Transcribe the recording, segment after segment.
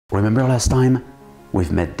Remember last time?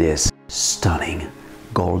 We've made this stunning,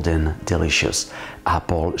 golden, delicious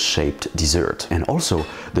apple-shaped dessert. And also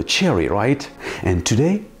the cherry, right? And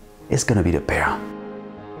today, it's gonna be the pear.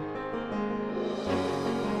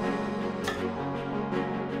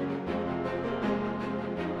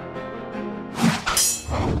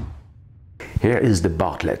 Here is the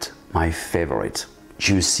Bartlett, my favorite.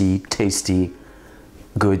 Juicy, tasty,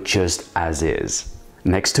 good just as is.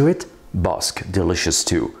 Next to it, Bosque, delicious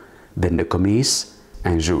too. Then the Comice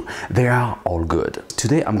and Joux. They are all good.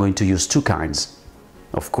 Today I'm going to use two kinds.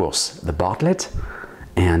 Of course, the Bartlett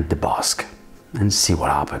and the Bosque. And see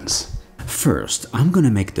what happens. First, I'm gonna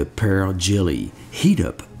make the pear jelly. Heat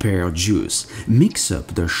up pear juice, mix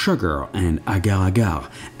up the sugar and agar-agar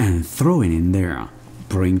and throw it in there.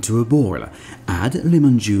 Bring to a boil, add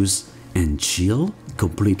lemon juice and chill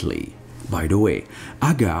completely. By the way,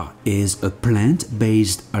 agar is a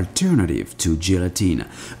plant-based alternative to gelatin,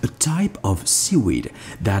 a type of seaweed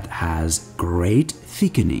that has great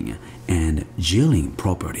thickening and gelling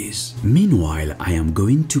properties. Meanwhile, I am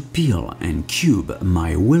going to peel and cube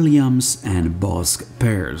my Williams and Bosque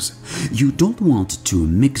pears. You don't want to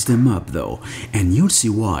mix them up though, and you'll see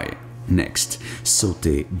why. Next,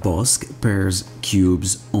 sauté Bosque pears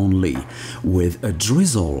cubes only with a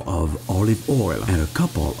drizzle of olive oil and a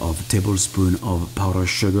couple of tablespoons of powdered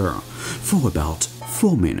sugar for about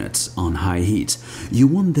 4 minutes on high heat. You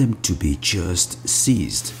want them to be just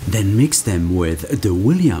seized. Then mix them with the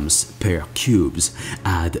Williams pear cubes,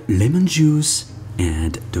 add lemon juice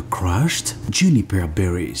and the crushed juniper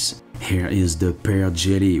berries. Here is the pear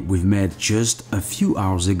jelly we've made just a few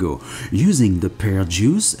hours ago using the pear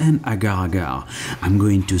juice and agar-agar. I'm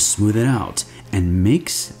going to smooth it out and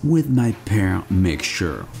mix with my pear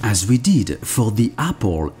mixture. As we did for the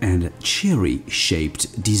apple and cherry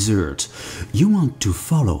shaped dessert, you want to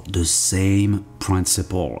follow the same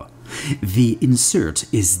principle. The insert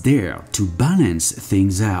is there to balance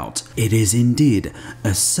things out. It is indeed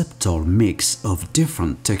a subtle mix of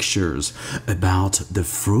different textures about the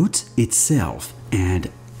fruit itself and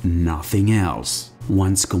nothing else.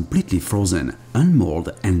 Once completely frozen,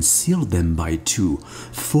 unmold and seal them by 2,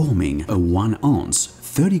 forming a 1 ounce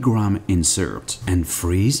 30-gram insert and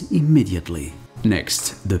freeze immediately.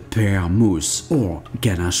 Next, the pear mousse or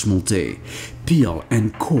ganache montée. Peel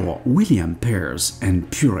and core William pears and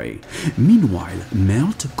puree. Meanwhile,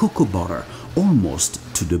 melt cocoa butter almost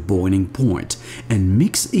to the boiling point and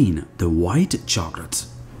mix in the white chocolate.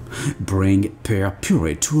 Bring pear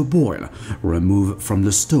puree to a boil, remove from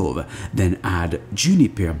the stove, then add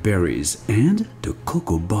juniper berries and the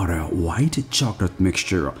cocoa butter white chocolate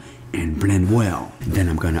mixture and blend well. Then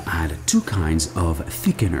I'm gonna add 2 kinds of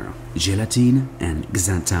thickener, gelatin and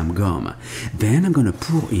xanthan gum. Then I'm gonna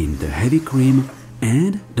pour in the heavy cream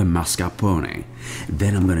and the mascarpone.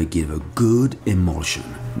 Then I'm gonna give a good emulsion.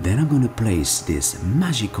 Then I'm gonna place this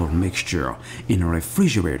magical mixture in a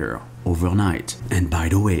refrigerator overnight. And by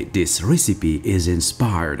the way, this recipe is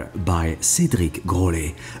inspired by Cedric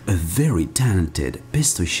Grolet, a very talented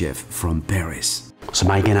pastry chef from Paris. So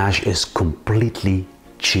my ganache is completely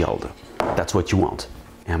chilled. That's what you want.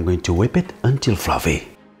 And I'm going to whip it until fluffy.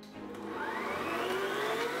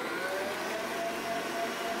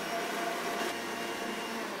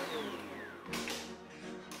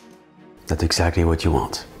 That's exactly what you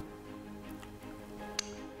want.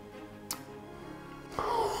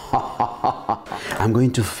 I'm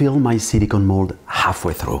going to fill my silicone mold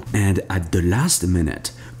halfway through. And at the last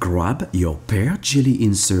minute, grab your pear jelly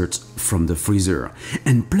insert from the freezer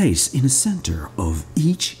and place in the center of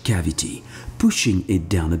each cavity, pushing it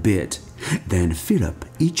down a bit. Then fill up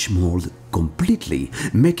each mold completely,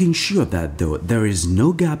 making sure that there is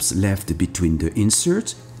no gaps left between the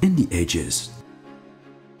insert and the edges.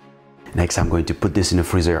 Next, I'm going to put this in the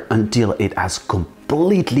freezer until it has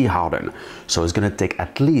completely hardened. So it's gonna take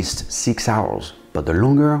at least 6 hours, but the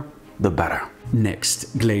longer, the better.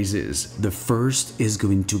 Next, glazes. The first is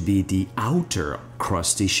going to be the outer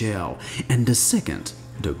crusty shell, and the second,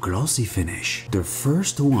 the glossy finish. The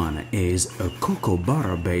first one is a cocoa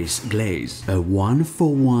butter based glaze, a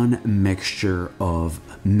 1-for-1 mixture of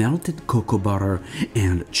melted cocoa butter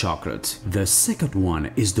and chocolate. The second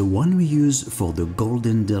one is the one we use for the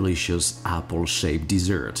golden delicious apple-shaped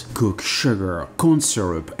dessert. Cook sugar, corn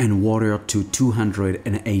syrup and water to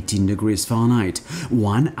 218 degrees Fahrenheit,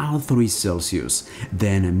 103 Celsius.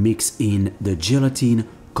 Then mix in the gelatin,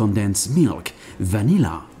 condensed milk,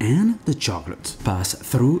 vanilla and the chocolate. Pass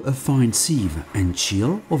through a fine sieve and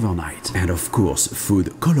chill overnight. And of course,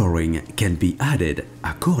 food coloring can be added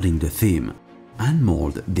according to theme.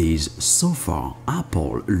 unmold these so far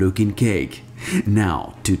apple-looking cake.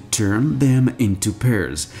 Now, to turn them into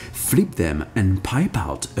pears, flip them and pipe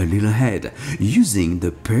out a little head using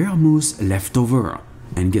the pear mousse left over.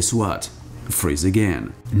 And guess what? Freeze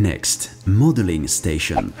again. Next, modeling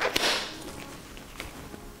station.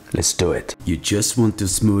 Let's do it. You just want to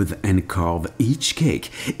smooth and carve each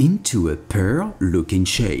cake into a pear-looking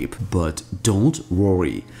shape. But don't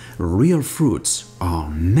worry, real fruits are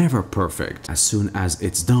never perfect. As soon as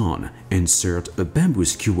it's done, insert a bamboo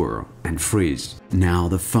skewer and freeze. Now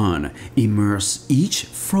the fun, immerse each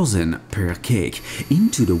frozen pear cake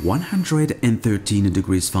into the 113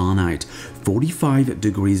 degrees Fahrenheit, 45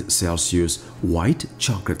 degrees Celsius white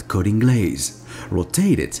chocolate coating glaze.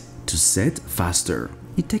 Rotate it to set faster.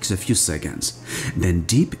 It takes a few seconds. Then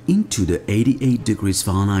dip into the 88 degrees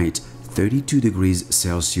Fahrenheit, 32 degrees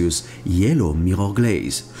Celsius yellow mirror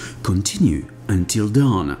glaze. Continue until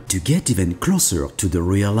done. To get even closer to the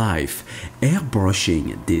real life,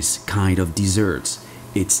 airbrushing this kind of desserts,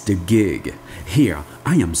 it's the gig. Here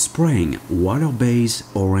I am spraying water-based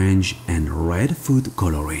orange and red food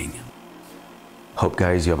coloring. Hope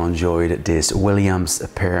guys you have enjoyed this Williams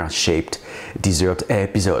pear-shaped dessert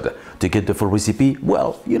episode. To get the full recipe,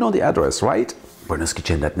 well, you know the address, right?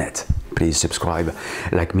 brunoskitchen.net. Please subscribe,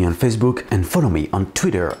 like me on Facebook, and follow me on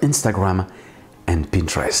Twitter, Instagram, and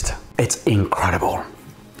Pinterest. It's incredible,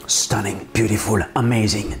 stunning, beautiful,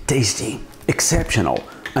 amazing, tasty, exceptional,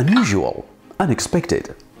 unusual,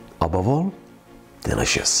 unexpected, above all,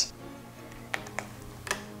 delicious.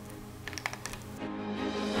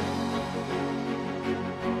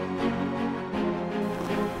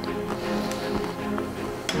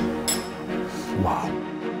 Wow.